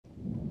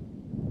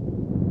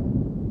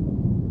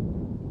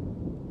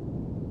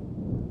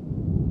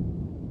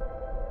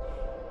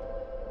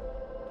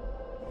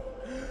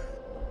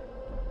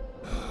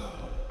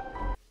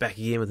back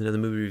again with another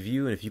movie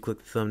review, and if you click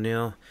the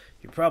thumbnail,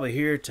 you're probably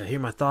here to hear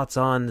my thoughts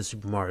on the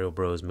Super Mario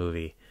Bros.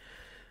 Movie.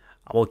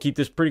 I will keep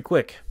this pretty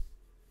quick.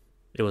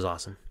 It was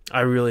awesome. I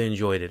really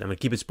enjoyed it. I'm going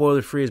to keep it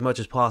spoiler-free as much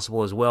as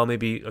possible as well,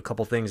 maybe a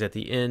couple things at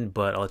the end,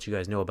 but I'll let you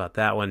guys know about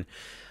that one.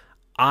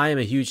 I am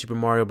a huge Super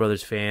Mario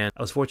Brothers fan.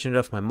 I was fortunate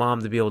enough for my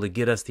mom to be able to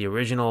get us the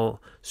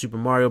original Super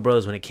Mario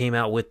Bros. When it came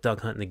out with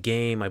Duck Hunt in the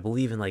game, I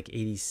believe in like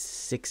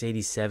 86,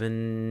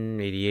 87,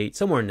 88,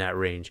 somewhere in that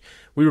range.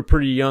 We were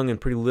pretty young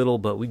and pretty little,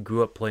 but we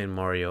grew up playing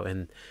Mario,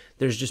 and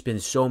there's just been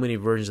so many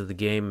versions of the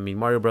game. I mean,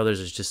 Mario Brothers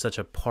is just such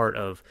a part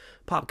of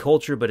pop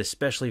culture, but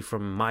especially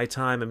from my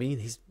time. I mean,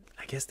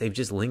 I guess they've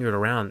just lingered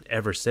around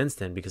ever since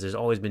then because there's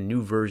always been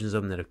new versions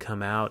of them that have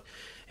come out,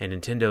 and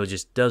Nintendo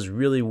just does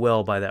really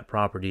well by that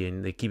property,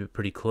 and they keep it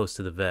pretty close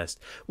to the vest,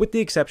 with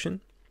the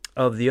exception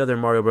of the other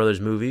Mario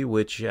Brothers movie,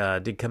 which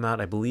did come out,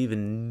 I believe,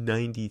 in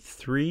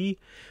 '93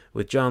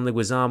 with John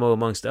Leguizamo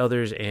amongst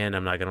others. And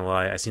I'm not gonna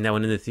lie, I seen that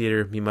one in the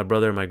theater. Me, my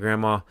brother, and my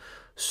grandma,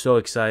 so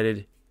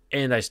excited,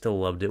 and I still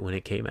loved it when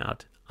it came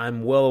out.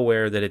 I'm well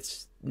aware that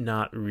it's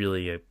not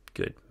really a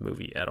good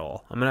movie at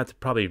all. I'm gonna have to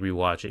probably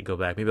rewatch it, go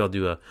back. Maybe I'll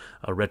do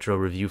a retro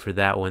review for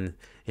that one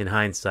in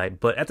hindsight.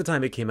 But at the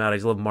time it came out, I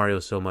just loved Mario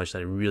so much that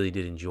I really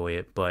did enjoy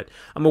it. But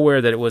I'm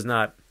aware that it was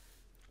not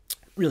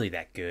really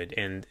that good.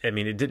 And I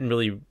mean, it didn't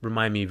really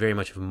remind me very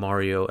much of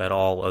Mario at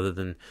all, other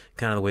than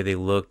kind of the way they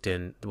looked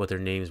and what their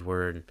names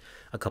were and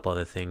a couple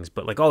other things.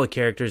 But like all the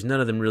characters,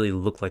 none of them really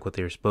looked like what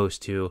they were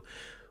supposed to.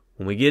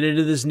 When we get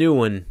into this new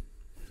one,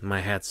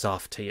 my hat's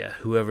off to you.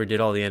 Whoever did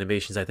all the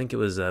animations, I think it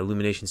was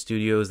Illumination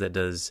Studios that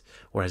does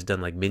or has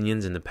done like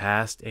Minions in the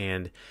past,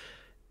 and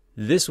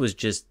this was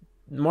just,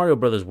 Mario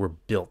Brothers were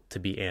built to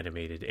be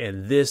animated,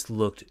 and this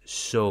looked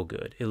so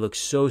good. It looked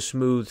so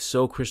smooth,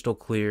 so crystal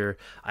clear.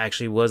 I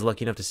actually was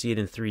lucky enough to see it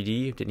in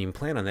 3D. Didn't even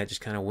plan on that,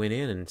 just kind of went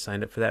in and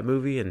signed up for that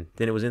movie, and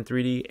then it was in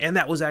 3D, and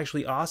that was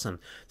actually awesome.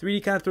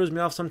 3D kind of throws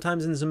me off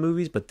sometimes in some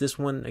movies, but this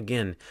one,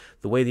 again,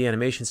 the way the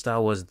animation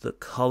style was, the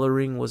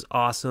coloring was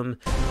awesome.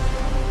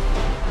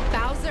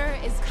 Bowser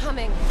is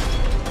coming.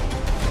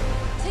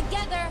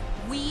 Together,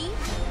 we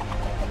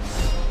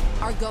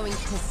are going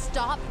to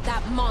stop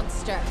that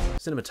monster.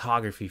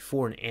 Cinematography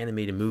for an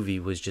animated movie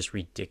was just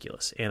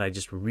ridiculous, and I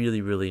just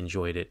really, really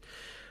enjoyed it.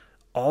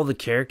 All the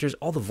characters,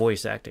 all the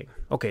voice acting.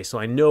 Okay, so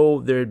I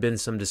know there had been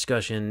some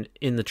discussion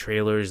in the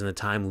trailers and the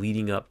time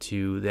leading up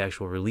to the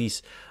actual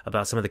release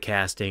about some of the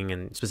casting,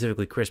 and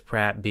specifically Chris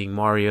Pratt being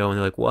Mario, and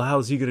they're like, well,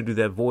 how's he going to do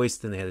that voice?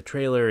 Then they had the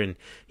trailer, and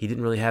he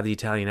didn't really have the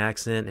Italian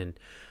accent, and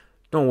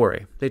don't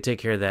worry, they take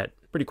care of that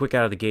pretty quick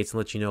out of the gates and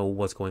let you know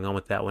what's going on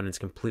with that one. It's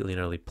completely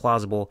and utterly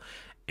plausible,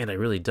 and I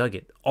really dug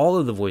it. All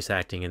of the voice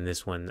acting in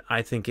this one,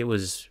 I think it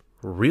was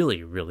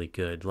really, really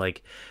good.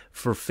 Like,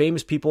 for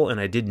famous people, and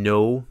I did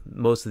know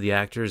most of the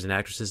actors and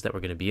actresses that were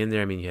going to be in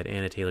there. I mean, you had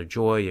Anna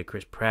Taylor-Joy, you had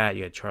Chris Pratt,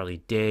 you had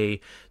Charlie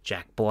Day,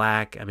 Jack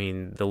Black. I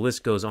mean, the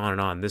list goes on and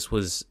on. This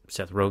was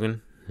Seth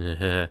Rogen.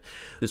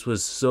 This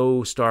was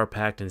so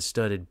star-packed and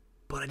studded,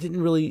 but I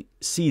didn't really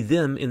see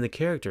them in the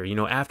character. You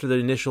know, after the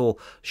initial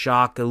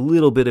shock, a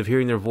little bit of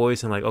hearing their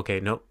voice, I'm like,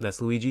 okay, nope,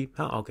 that's Luigi.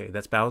 Oh, okay,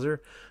 that's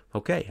Bowser.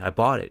 Okay, I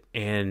bought it.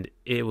 And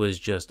it was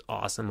just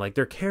awesome. Like,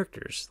 their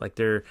characters, like,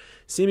 they're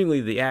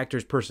seemingly the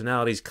actors'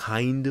 personalities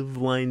kind of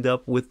lined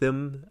up with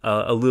them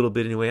a little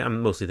bit anyway.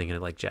 I'm mostly thinking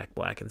of like Jack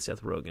Black and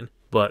Seth Rogen,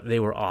 but they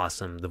were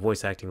awesome. The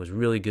voice acting was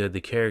really good.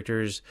 The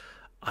characters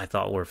I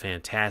thought were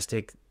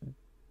fantastic.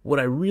 What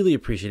I really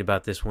appreciate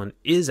about this one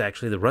is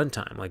actually the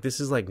runtime. Like, this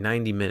is like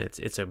 90 minutes.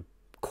 It's a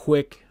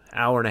quick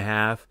hour and a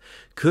half.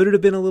 Could it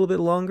have been a little bit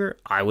longer?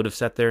 I would have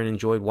sat there and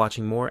enjoyed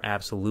watching more,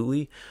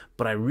 absolutely.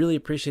 But I really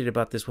appreciated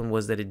about this one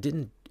was that it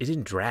didn't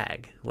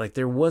drag. Like,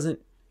 there wasn't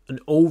an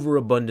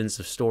overabundance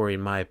of story,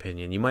 in my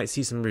opinion. You might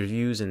see some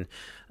reviews and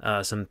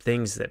some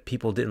things that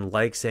people didn't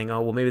like, saying, oh,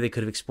 well, maybe they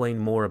could have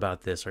explained more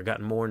about this or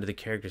gotten more into the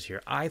characters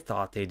here. I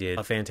thought they did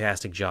a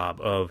fantastic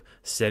job of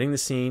setting the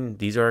scene.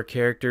 These are our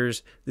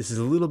characters. This is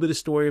a little bit of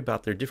story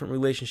about their different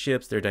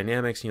relationships, their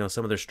dynamics, you know,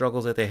 some of their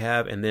struggles that they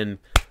have, and then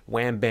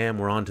wham, bam,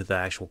 we're on to the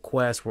actual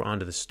quest, we're on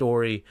to the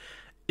story.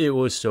 It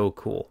was so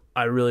cool.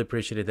 I really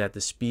appreciated that.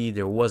 The speed,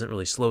 there wasn't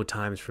really slow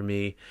times for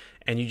me.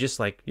 And you just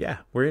like, yeah,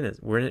 we're in it.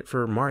 We're in it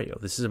for Mario.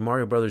 This is a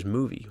Mario Brothers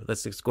movie.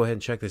 Let's go ahead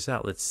and check this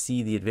out. Let's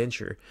see the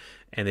adventure.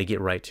 And they get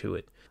right to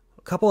it.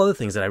 A couple other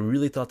things that I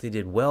really thought they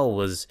did well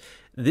was,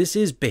 this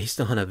is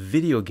based on a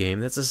video game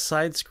that's a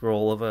side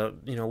scroll of a,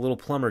 you know, little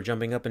plumber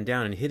jumping up and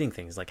down and hitting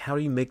things. Like, how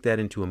do you make that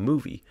into a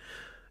movie?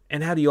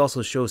 And how do you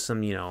also show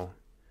some, you know,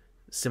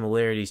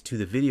 similarities to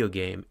the video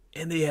game?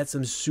 And they had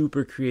some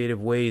super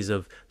creative ways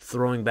of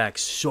throwing back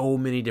so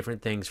many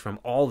different things from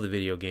all the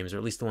video games, or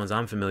at least the ones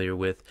I'm familiar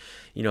with.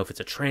 You know, if it's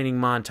a training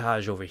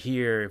montage over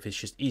here, if it's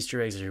just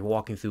Easter eggs as you're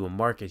walking through a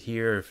market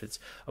here, if it's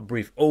a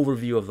brief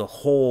overview of the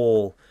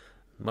whole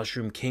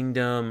Mushroom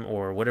Kingdom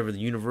or whatever the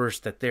universe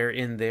that they're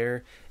in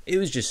there. It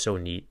was just so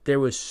neat. There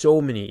was so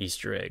many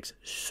Easter eggs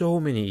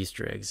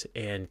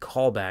and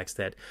callbacks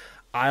that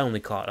I only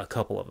caught a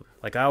couple of them.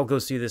 Like, I'll go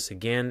see this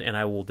again, and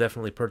I will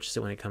definitely purchase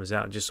it when it comes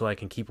out just so I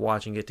can keep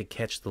watching it to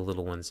catch the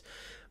little ones.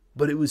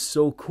 But it was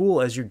so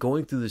cool as you're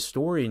going through the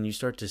story and you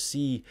start to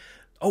see,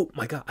 oh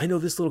my God, I know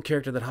this little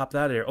character that hopped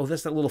out of there. Oh,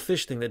 that's that little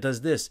fish thing that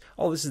does this.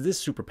 Oh, this is this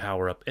super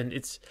power up. And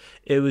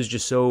it was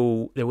just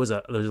so, there's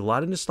a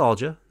lot of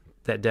nostalgia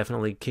that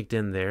definitely kicked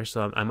in there.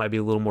 So I might be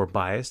a little more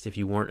biased if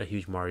you weren't a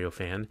huge Mario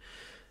fan.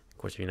 Of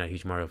course, if you're not a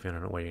huge Mario fan, I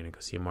don't know why you're going to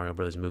go see a Mario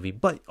Brothers movie.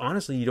 But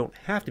honestly, you don't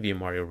have to be a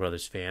Mario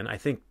Brothers fan. I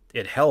think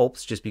it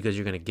helps just because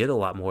you're going to get a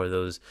lot more of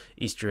those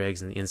Easter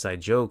eggs and the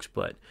inside jokes.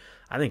 But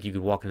I think you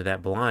could walk into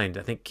that blind.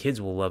 I think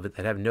kids will love it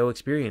that have no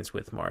experience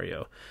with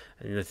Mario.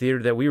 And the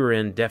theater that we were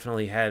in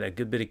definitely had a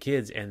good bit of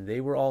kids, and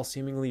they were all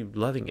seemingly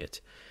loving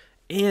it.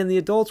 And the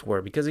adults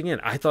were, because again,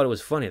 I thought it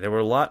was funny. There were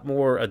a lot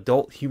more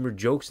adult humor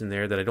jokes in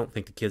there that I don't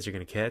think the kids are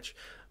going to catch,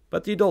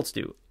 but the adults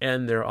do,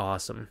 and they're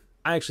awesome.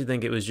 I actually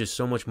think it was just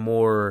so much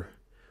more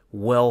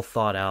well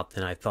thought out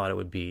than I thought it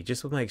would be.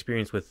 Just with my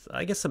experience with,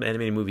 I guess, some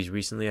animated movies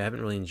recently, I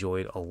haven't really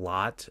enjoyed a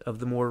lot of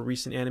the more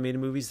recent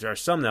animated movies. There are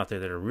some out there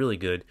that are really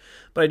good,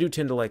 but I do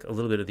tend to like a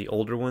little bit of the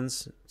older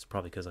ones. It's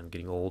probably because I'm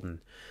getting old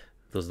and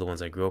those are the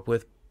ones I grew up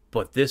with.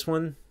 But this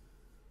one,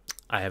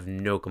 I have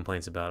no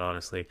complaints about,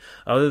 honestly,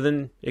 other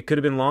than it could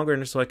have been longer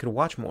and so I could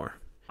watch more.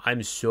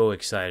 I'm so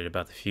excited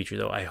about the future,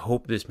 though. I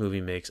hope this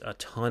movie makes a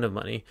ton of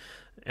money,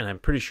 and I'm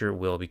pretty sure it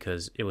will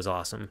because it was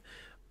awesome.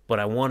 But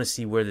I want to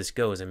see where this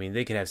goes. I mean,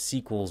 they could have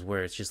sequels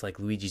where it's just like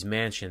Luigi's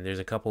Mansion. There's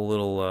a couple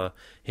little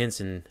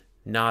hints and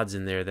nods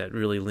in there that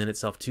really lend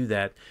itself to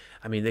that.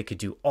 I mean, they could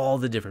do all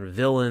the different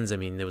villains. I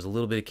mean, there was a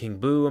little bit of King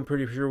Boo, I'm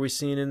pretty sure we've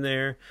seen in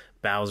there.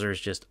 Bowser's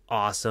just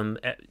awesome.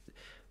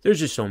 There's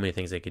just so many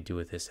things they could do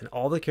with this. And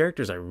all the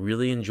characters I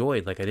really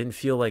enjoyed. Like, I didn't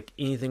feel like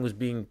anything was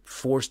being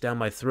forced down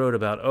my throat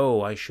about,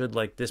 oh, I should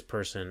like this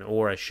person,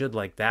 or I should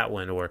like that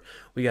one, or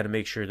we got to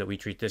make sure that we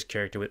treat this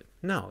character with...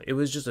 No, it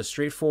was just a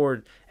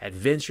straightforward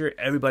adventure.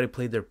 Everybody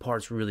played their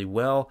parts really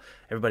well.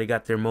 Everybody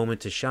got their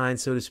moment to shine,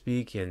 so to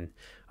speak. And,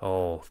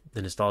 oh,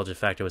 the nostalgia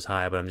factor was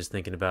high, but I'm just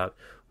thinking about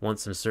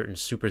once some certain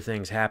super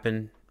things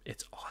happen,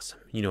 it's awesome.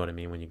 You know what I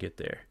mean when you get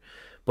there.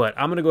 But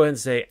I'm going to go ahead and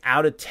say,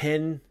 out of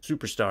 10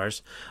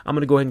 superstars, I'm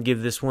going to go ahead and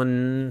give this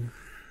one...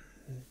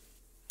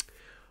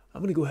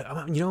 I'm going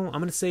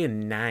to say a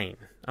 9.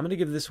 I'm going to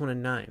give this one a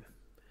 9.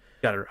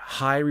 Got a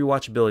high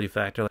rewatchability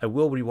factor. I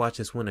will rewatch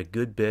this one a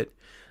good bit.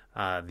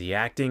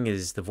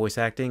 The voice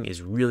acting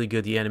is really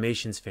good. The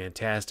animation's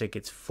fantastic.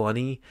 It's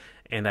funny.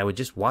 And I would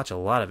just watch a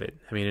lot of it.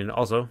 I mean, and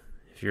also,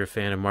 if you're a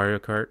fan of Mario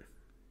Kart,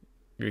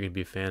 you're going to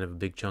be a fan of a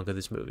big chunk of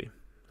this movie.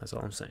 That's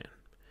all I'm saying.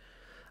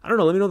 I don't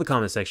know. Let me know in the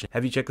comment section.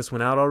 Have you checked this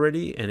one out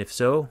already? And if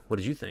so, what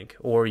did you think?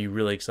 Or are you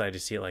really excited to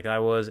see it like I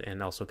was?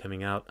 And also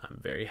coming out,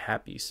 I'm very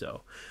happy.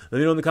 So let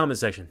me know in the comment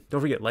section.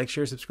 Don't forget, like,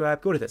 share,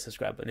 subscribe. Go to that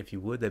subscribe button if you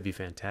would. That'd be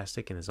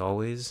fantastic. And as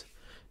always,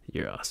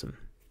 you're awesome.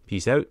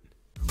 Peace out.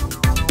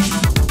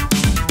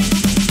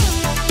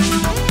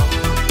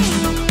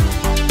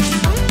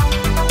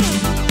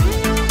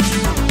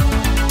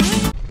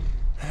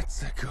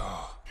 Let's go.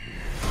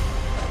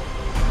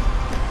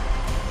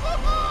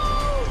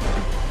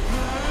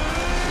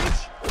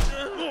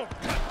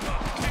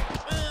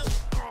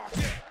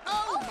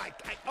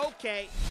 Okay.